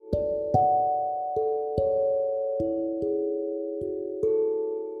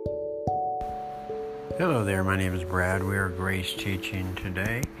Hello there, my name is Brad. We are Grace Teaching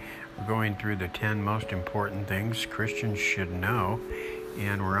today. We're going through the 10 most important things Christians should know,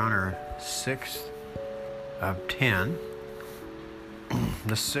 and we're on our 6th of 10.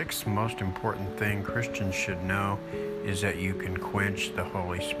 The 6th most important thing Christians should know is that you can quench the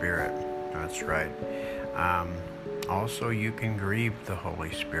Holy Spirit. That's right. Also, you can grieve the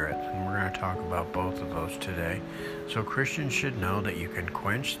Holy Spirit, and we're going to talk about both of those today. So Christians should know that you can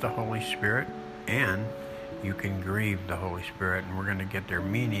quench the Holy Spirit and you can grieve the Holy Spirit, and we're going to get their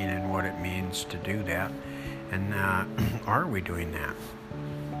meaning and what it means to do that. And are we doing that?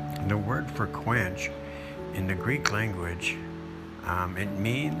 The word for quench in the Greek language, it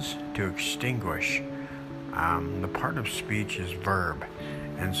means to extinguish. The part of speech is verb,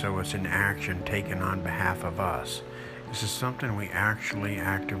 and so it's an action taken on behalf of us. This is something we actually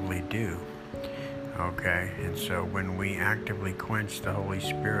actively do. Okay, and so when we actively quench the Holy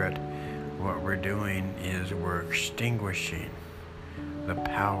Spirit, what we're doing is we're extinguishing the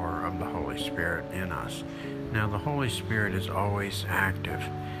power of the Holy Spirit in us. Now, the Holy Spirit is always active,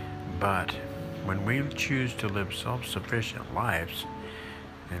 but when we choose to live self-sufficient lives,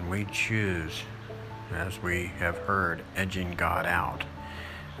 and we choose, as we have heard, edging God out.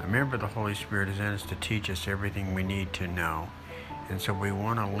 Remember, the Holy Spirit is in us to teach us everything we need to know. And so we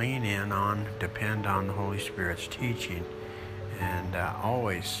want to lean in on, depend on the Holy Spirit's teaching, and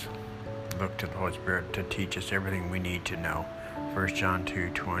always look to the Holy Spirit to teach us everything we need to know. 1 John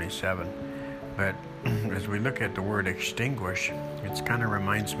 2:27. But as we look at the word extinguish, it kind of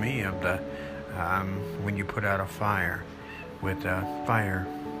reminds me of the when you put out a fire with a fire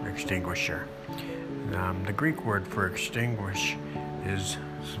extinguisher. The Greek word for extinguish is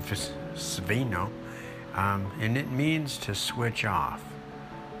svino, and it means to switch off,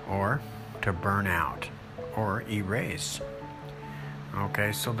 or to burn out, or erase.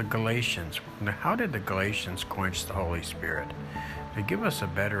 Okay, so the Galatians, how did the Galatians quench the Holy Spirit? To give us a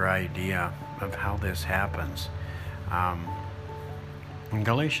better idea of how this happens, in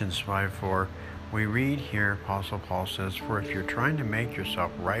Galatians 5:4, we read here, Apostle Paul says, "For if you're trying to make yourself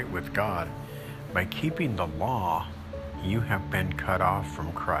right with God by keeping the law, you have been cut off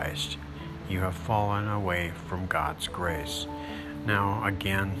from Christ. You have fallen away from God's grace." Now,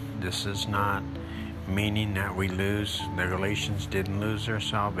 again, this is not meaning that we lose. The Galatians didn't lose their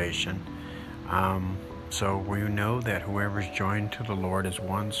salvation. So we know that whoever's joined to the Lord is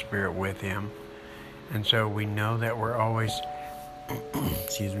one spirit with him. And so we know that we're always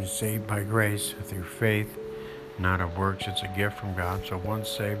saved by grace through faith, not of works. It's a gift from God. So once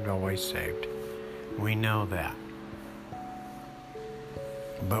saved, always saved. We know that.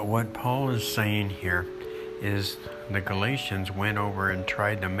 But what Paul is saying here is the Galatians went over and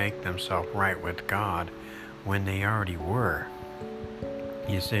tried to make themselves right with God when they already were.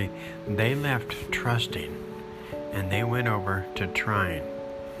 You see, they left trusting and they went over to trying.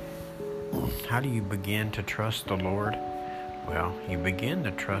 How do you begin to trust the Lord? Well, you begin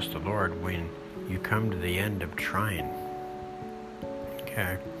to trust the Lord when you come to the end of trying.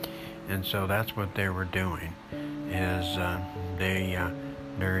 Okay, and so that's what they were doing, is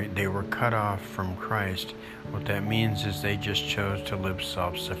they were cut off from Christ. What that means is they just chose to live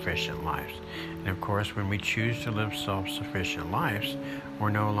self-sufficient lives. And of course, when we choose to live self-sufficient lives, we're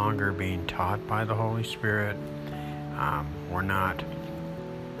no longer being taught by the Holy Spirit. We're not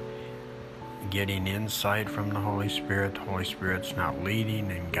getting insight from the Holy Spirit. The Holy Spirit's not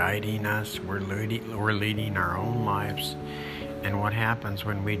leading and guiding us. We're leading our own lives. And what happens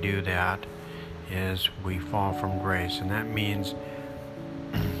when we do that is we fall from grace. And that means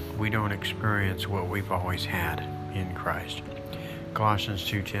we don't experience what we've always had in Christ. Colossians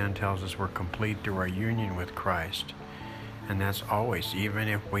 2:10 tells us we're complete through our union with Christ. And that's always, even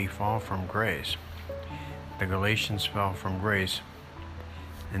if we fall from grace. The Galatians fell from grace.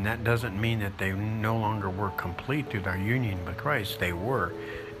 And that doesn't mean that they no longer were complete through their union with Christ. They were.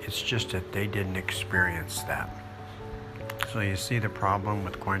 It's just that they didn't experience that. So you see the problem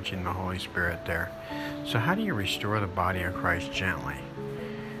with quenching the Holy Spirit there. So how do you restore the body of Christ gently?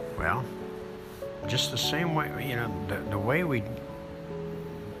 Well, just the same way, the way we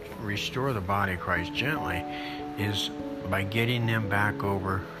restore the body of Christ gently is by getting them back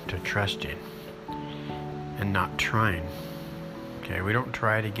over to trusting and not trying. Okay, we don't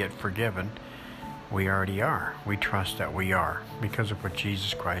try to get forgiven. We already are. We trust that we are because of what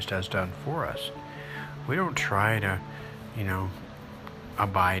Jesus Christ has done for us. We don't try to,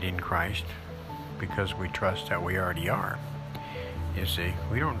 abide in Christ because we trust that we already are. You see,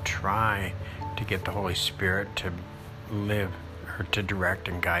 we don't try to get the Holy Spirit to live or to direct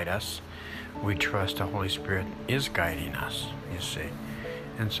and guide us. We trust the Holy Spirit is guiding us, you see.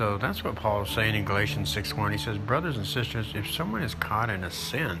 And so that's what Paul is saying in Galatians 6:1. He says, brothers and sisters, if someone is caught in a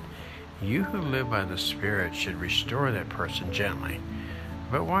sin, you who live by the Spirit should restore that person gently.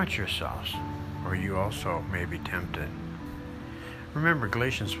 But watch yourselves, or you also may be tempted. Remember,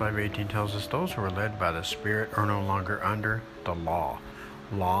 Galatians 5:18 tells us those who are led by the Spirit are no longer under the law.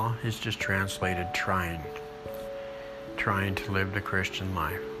 Law is just translated trying to live the Christian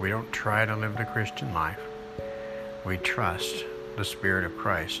life. We don't try to live the Christian life. We trust the Spirit of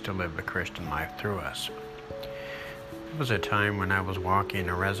Christ to live the Christian life through us. There was a time when I was walking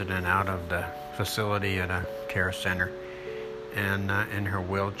a resident out of the facility at a care center and in her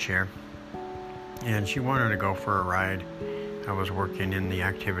wheelchair, and she wanted to go for a ride. I was working in the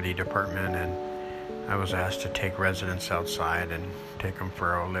activity department, and I was asked to take residents outside and take them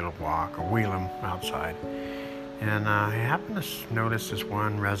for a little walk or wheel them outside. And I happened to notice this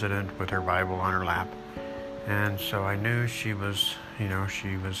one resident with her Bible on her lap. And so I knew she knew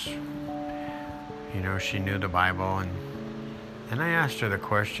the Bible. And I asked her the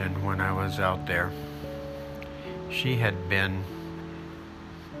question when I was out there. She had been,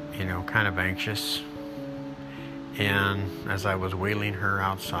 kind of anxious. And as I was wheeling her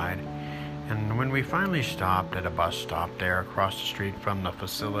outside, and when we finally stopped at a bus stop there across the street from the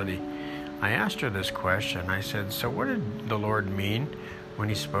facility, I asked her this question. I said, so what did the Lord mean when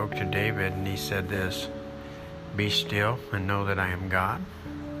he spoke to David and he said this, be still and know that I am God?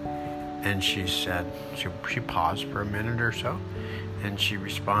 And she said, she paused for a minute or so, and she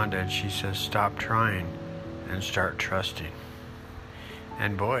responded, she says, stop trying and start trusting.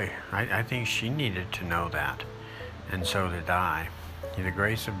 And boy, I think she needed to know that. And so did I. The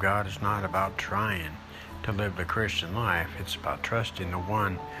grace of God is not about trying to live the Christian life. It's about trusting the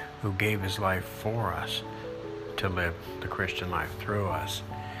one who gave his life for us to live the Christian life through us.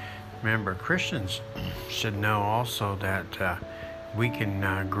 Remember, Christians should know also that we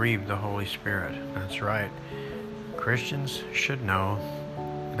can grieve the Holy Spirit. That's right. Christians should know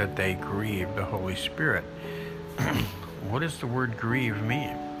that they grieve the Holy Spirit. What does the word grieve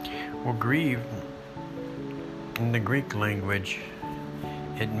mean? Well, grieve in the Greek language,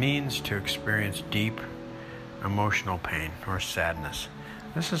 it means to experience deep emotional pain or sadness.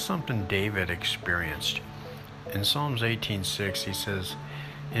 This is something David experienced. In Psalms 18:6, he says,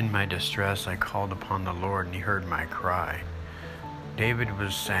 in my distress I called upon the Lord and he heard my cry. David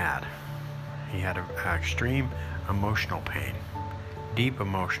was sad. He had extreme emotional pain, deep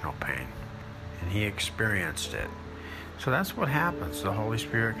emotional pain, and he experienced it. So that's what happens. The Holy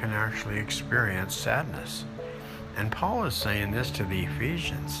Spirit can actually experience sadness. And Paul is saying this to the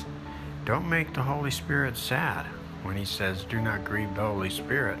Ephesians. Don't make the Holy Spirit sad when he says, do not grieve the Holy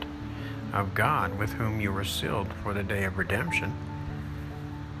Spirit of God with whom you were sealed for the day of redemption.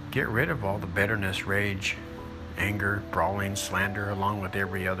 Get rid of all the bitterness, rage, anger, brawling, slander, along with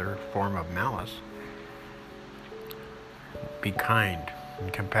every other form of malice. Be kind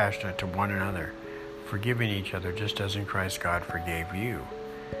and compassionate to one another, forgiving each other just as in Christ God forgave you.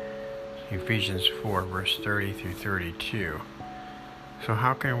 Ephesians 4, verse 30 through 32. So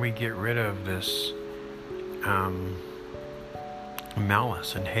how can we get rid of this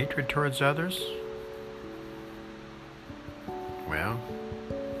malice and hatred towards others? Well,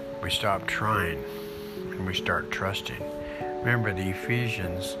 we stop trying and we start trusting. Remember, the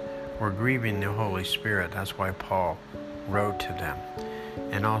Ephesians were grieving the Holy Spirit. That's why Paul wrote to them.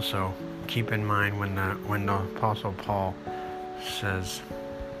 And also keep in mind when the Apostle Paul says,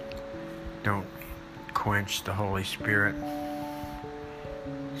 don't quench the Holy Spirit.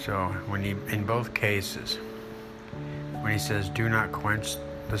 So when he, in both cases, when he says do not quench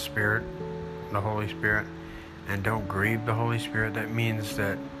the Spirit, the Holy Spirit, and don't grieve the Holy Spirit, that means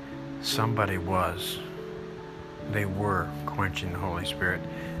that somebody they were quenching the Holy Spirit.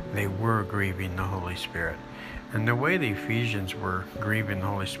 They were grieving the Holy Spirit. And the way the Ephesians were grieving the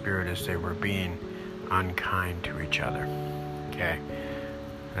Holy Spirit is they were being unkind to each other. Okay?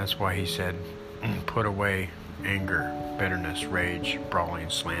 That's why he said, put away anger, bitterness, rage, brawling,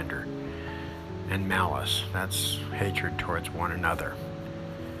 slander, and malice. That's hatred towards one another.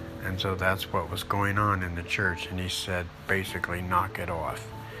 And so that's what was going on in the church. And he said, basically, knock it off.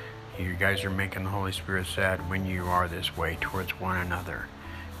 You guys are making the Holy Spirit sad when you are this way towards one another.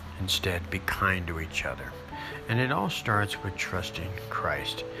 Instead, be kind to each other. And it all starts with trusting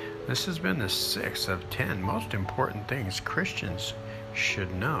Christ. This has been the 6th of 10 most important things Christians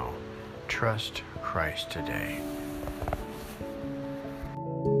should know. Trust Christ today.